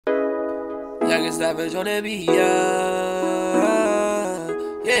Youngin savage on the beat, yeah.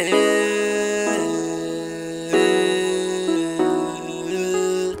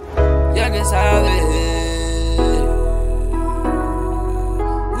 Youngin savage.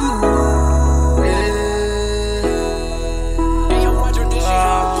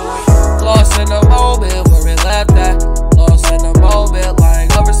 Lost in the moment where we left at. Lost in the moment,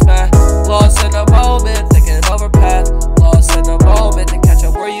 lying over smack. Lost in the moment, thinking over path. Lost in the moment to catch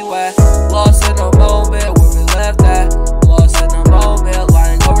up where you at. Lost in the moment where we left at. Lost in the moment,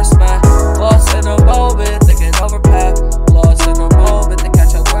 lying over smack. Lost in the moment, thinking over path. Lost in the moment to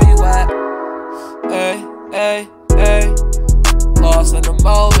catch up where you at. Hey, hey, hey. Lost in the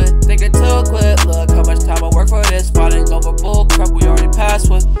moment, thinking too quick. Look how much time I work for this. Fighting over bull crap we already passed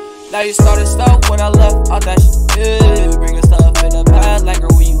with. Now you started stuff when I left all that shit. Bringing stuff in the past, like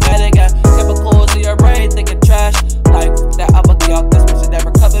where you heading at. Chemicals in your brain, thinking trash. Like that I'ma get off this person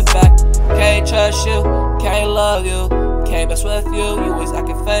never coming back. Can't trust you, can't love you, can't mess with you. You always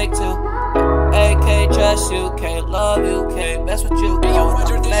acting fake too. Hey, can't trust you, can't love you, can't mess with you. I'm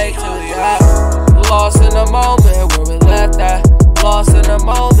fake too, yeah. Lost in the moment where we left at. Lost in the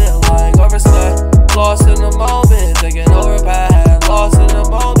moment, lying over sweat. Lost in the moment, thinking over past. Lost in the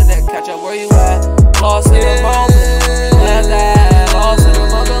moment, then catch up where you at. Lost in the moment, where we left at. Lost in the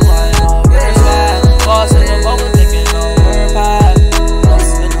moment, lying over sweat. Lost in the moment, thinking over past.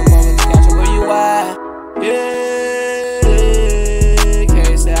 Lost in the moment, catch up where you at. Yeah,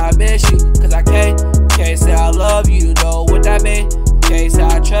 can't say I miss you, cause I can't. Can't say I love you, you know what that mean. Can't say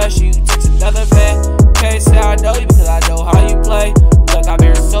I trust you, takes another man. Can't say I know you because I know how you play. Look, I've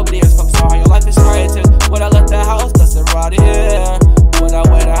been so many years, focused on how your life is straight too. When I left the house, nothing around here. When I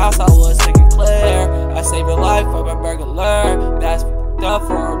went to the house, I was thinking clear. I saved your life from a burglar. That's done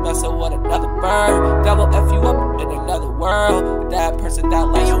for messing with another bird. That will F you up in another world. That person that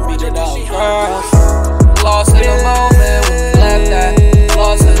likes you beating up girls. Lost in the moment when we left that.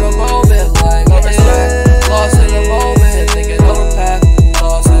 Lost in the moment, like oversmack. Lost in the moment, thinking over path.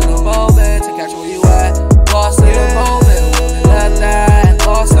 Lost in the moment to catch where you at. Lost in the moment when we left that.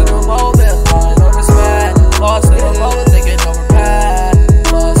 Lost in the moment, like oversmack. Lost in the moment, thinking over path.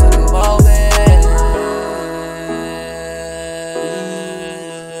 Lost in the moment.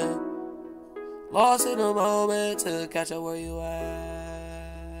 Lost in the moment to catch up where you at.